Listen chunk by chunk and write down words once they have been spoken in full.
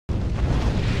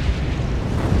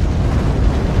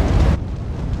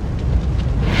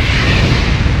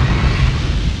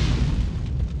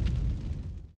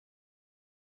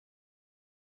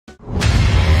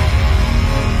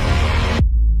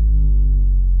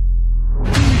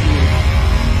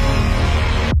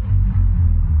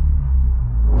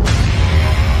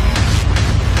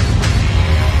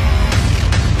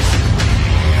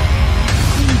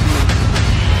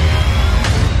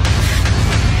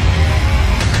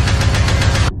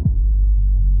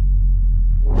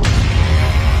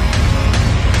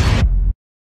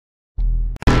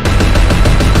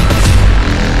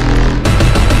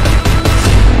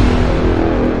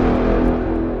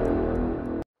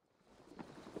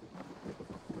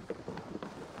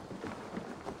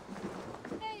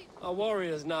Our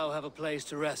warriors now have a place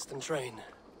to rest and train.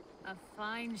 A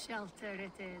fine shelter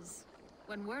it is.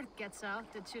 When word gets out,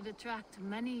 it should attract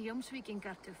many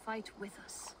Jomsvikingar to fight with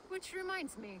us. Which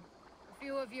reminds me, a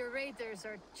few of your raiders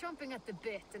are chomping at the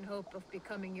bit in hope of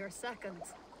becoming your second.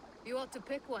 You ought to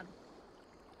pick one.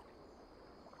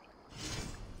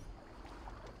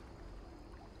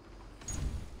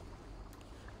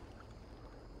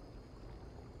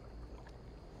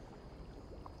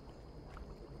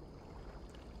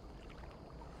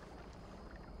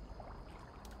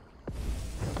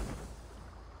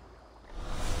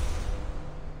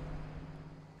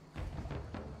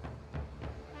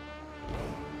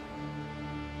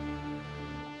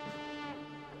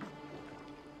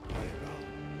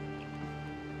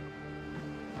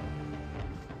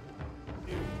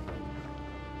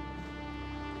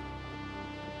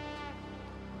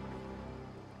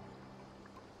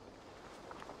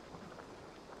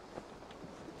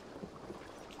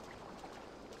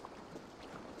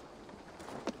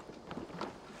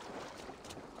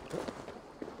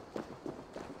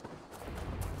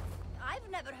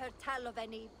 Never heard tell of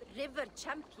any river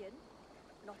champion.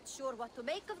 Not sure what to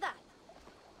make of that.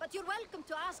 But you're welcome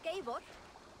to ask Eivor.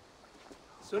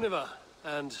 Sunniva,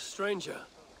 and stranger,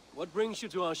 what brings you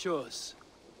to our shores?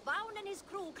 Vaughn and his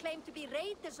crew claim to be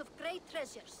raiders of great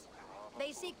treasures.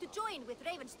 They seek to join with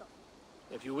Ravenstone.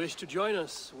 If you wish to join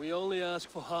us, we only ask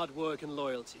for hard work and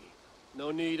loyalty.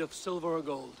 No need of silver or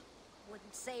gold.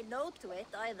 Wouldn't say no to it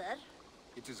either.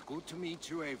 It is good to meet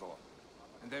you, Eivor.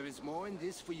 And there is more in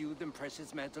this for you than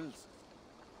precious metals.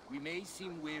 We may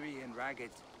seem weary and ragged,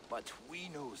 but we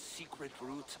know secret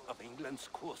routes of England's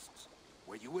coasts,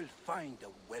 where you will find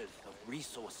a wealth of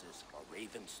resources for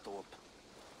Ravensthorpe.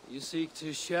 You seek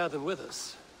to share them with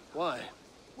us. Why?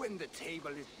 When the table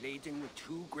is laden with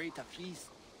too great a feast,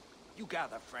 you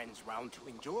gather friends round to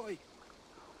enjoy.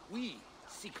 We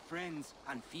seek friends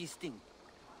and feasting.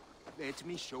 Let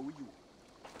me show you.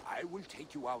 I will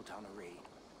take you out on a raid.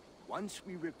 Once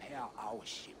we repair our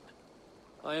ship.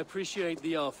 I appreciate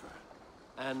the offer,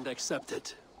 and accept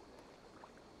it.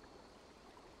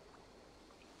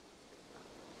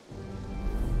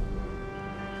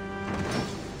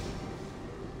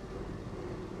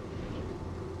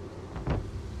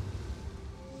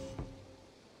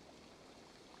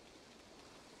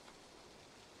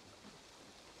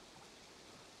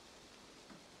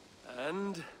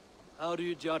 And how do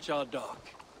you judge our dock?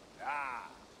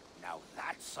 Now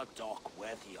that's a dock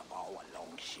worthy of our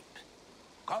longship.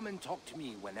 Come and talk to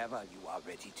me whenever you are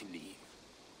ready to leave.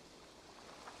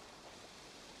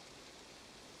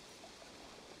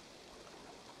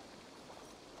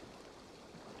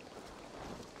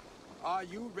 Are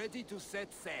you ready to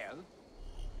set sail?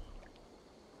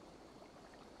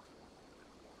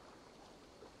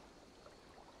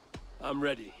 I'm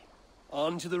ready.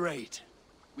 On to the raid.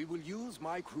 We will use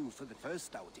my crew for the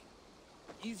first outing.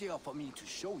 Easier for me to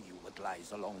show you what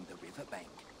lies along the riverbank.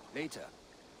 Later,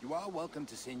 you are welcome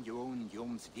to send your own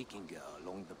Jomsvikingar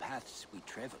along the paths we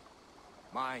travel.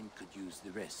 Mine could use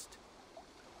the rest.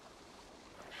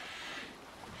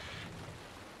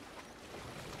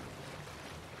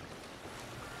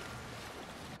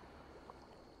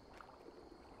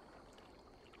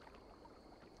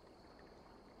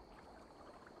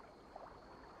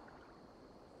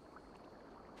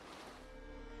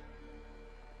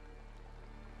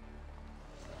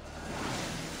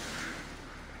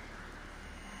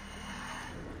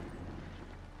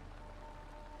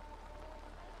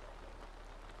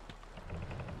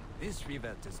 This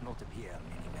river does not appear on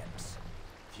any maps.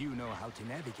 Few know how to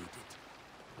navigate it.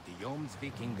 But the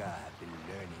Jomsvikingar have been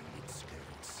learning its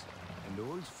skirts. An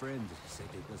old friend said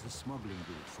it was a smuggling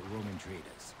route for Roman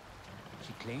traders.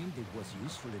 She claimed it was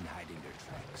useful in hiding their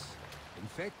tracks. In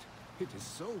fact, it is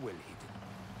so well hidden.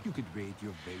 You could raid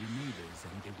your very neighbors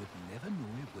and they would never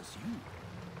know it was you.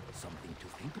 Something to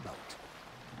think about.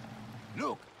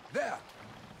 Look, there!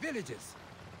 Villages!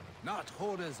 Not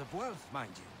hoarders of wealth,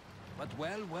 mind you. But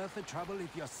well worth the trouble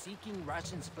if you're seeking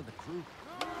rations for the crew.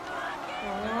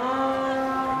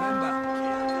 Remember,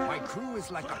 my crew is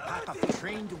like a pack of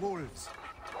trained wolves.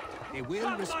 They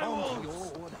will respond to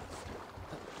your orders.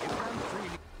 Give them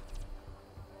freely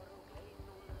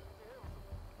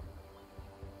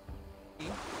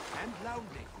and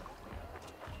loudly.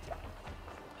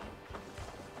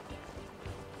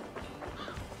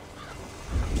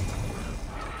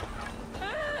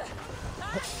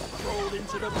 Rolled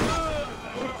into the blood!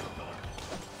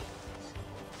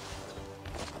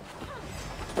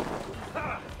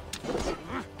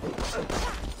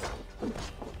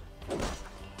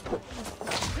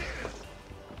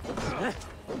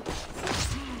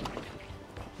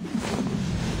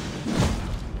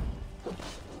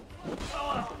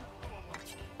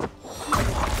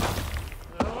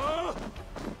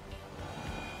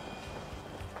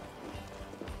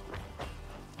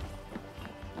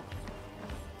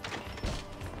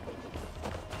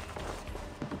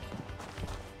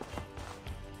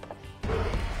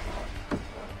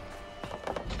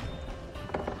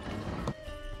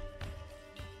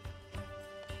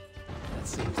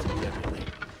 everything.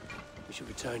 We should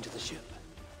return to the ship.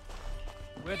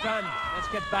 We're done. Let's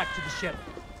get back to the ship.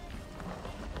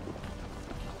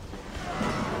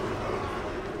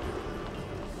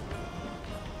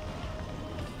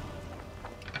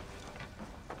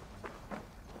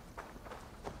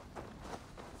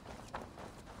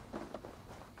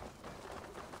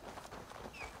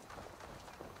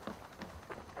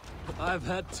 I've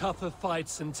had tougher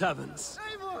fights in taverns.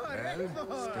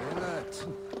 Well, stay alert.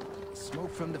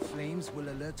 Smoke from the flames will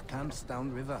alert camps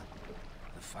downriver.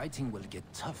 The fighting will get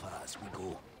tougher as we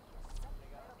go.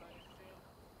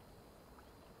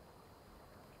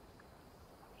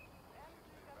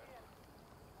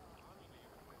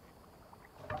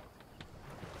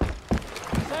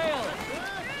 Sail!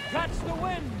 Catch the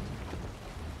wind!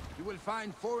 You will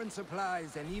find foreign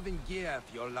supplies and even gear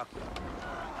if you're lucky.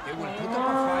 They will put up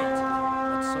a fight,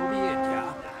 but so be it,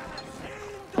 yeah?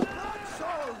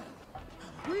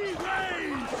 We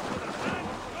raise!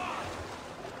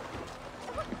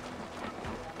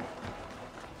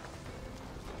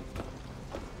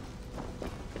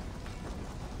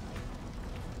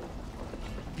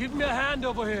 Give me a hand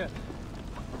over here.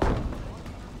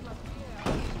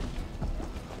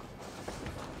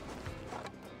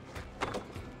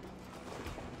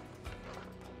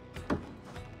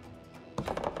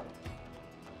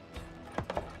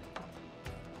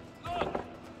 Look!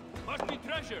 Must be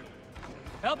treasure!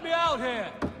 Help me out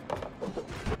here.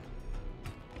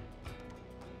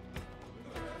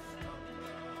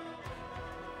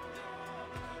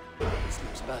 This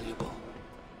looks valuable.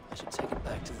 I should take it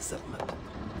back to the settlement.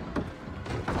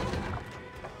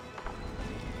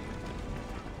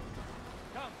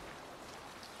 Come!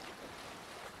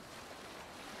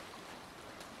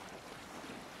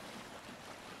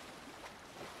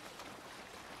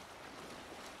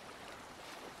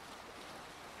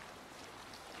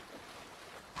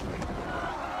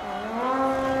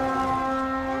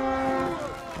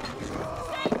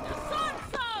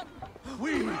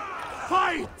 We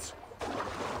fight!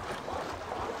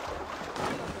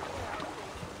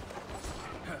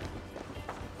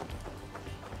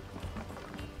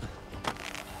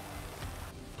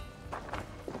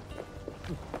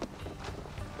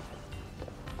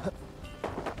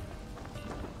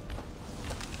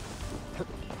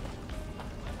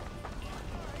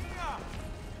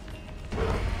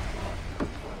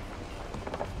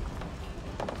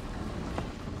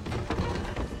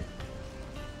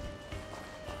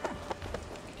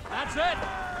 That's it!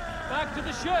 Back to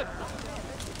the ship!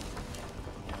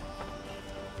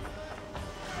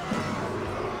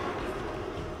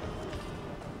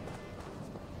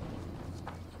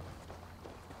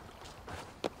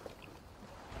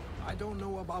 I don't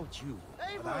know about you,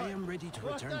 but I am ready to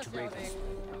return to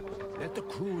Ravenswood. Let the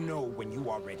crew know when you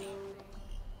are ready.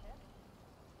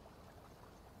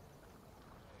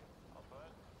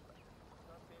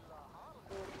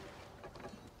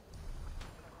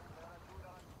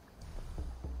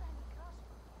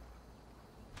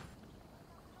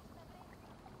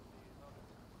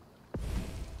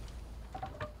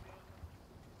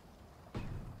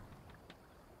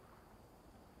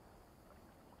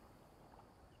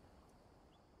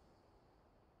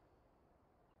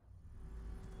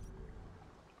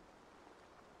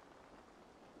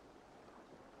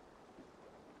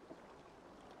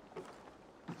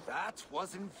 That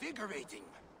was invigorating.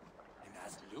 And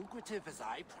as lucrative as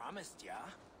I promised ya.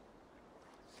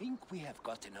 Think we have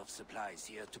got enough supplies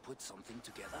here to put something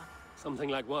together? Something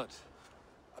like what?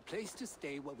 A place to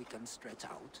stay where we can stretch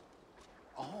out?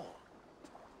 Oh,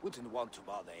 wouldn't want to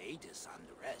bother Adis and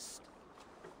the rest.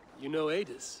 You know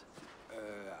Adis?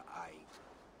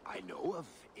 I know of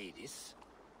Adis.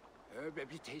 Her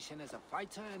reputation as a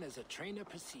fighter and as a trainer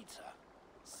precedes her.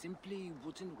 Simply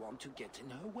wouldn't want to get in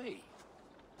her way.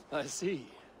 I see.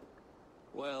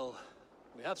 Well,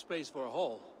 we have space for a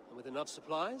hall, and with enough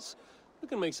supplies, we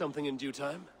can make something in due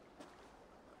time.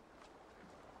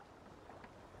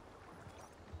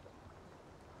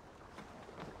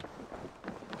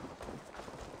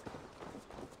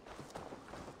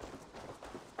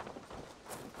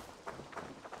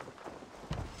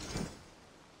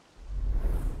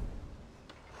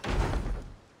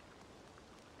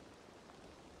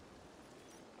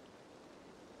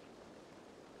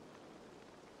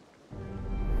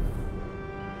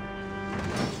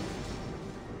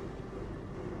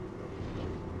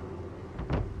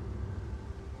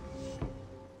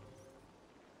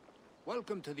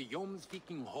 Welcome to the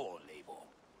Jomsviking Hall, Eivor.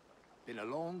 Been a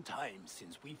long time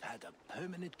since we've had a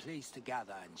permanent place to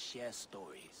gather and share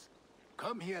stories.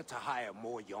 Come here to hire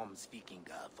more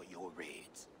Jomsvikinger for your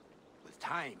raids. With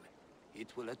time,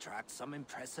 it will attract some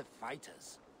impressive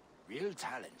fighters. Real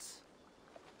talents.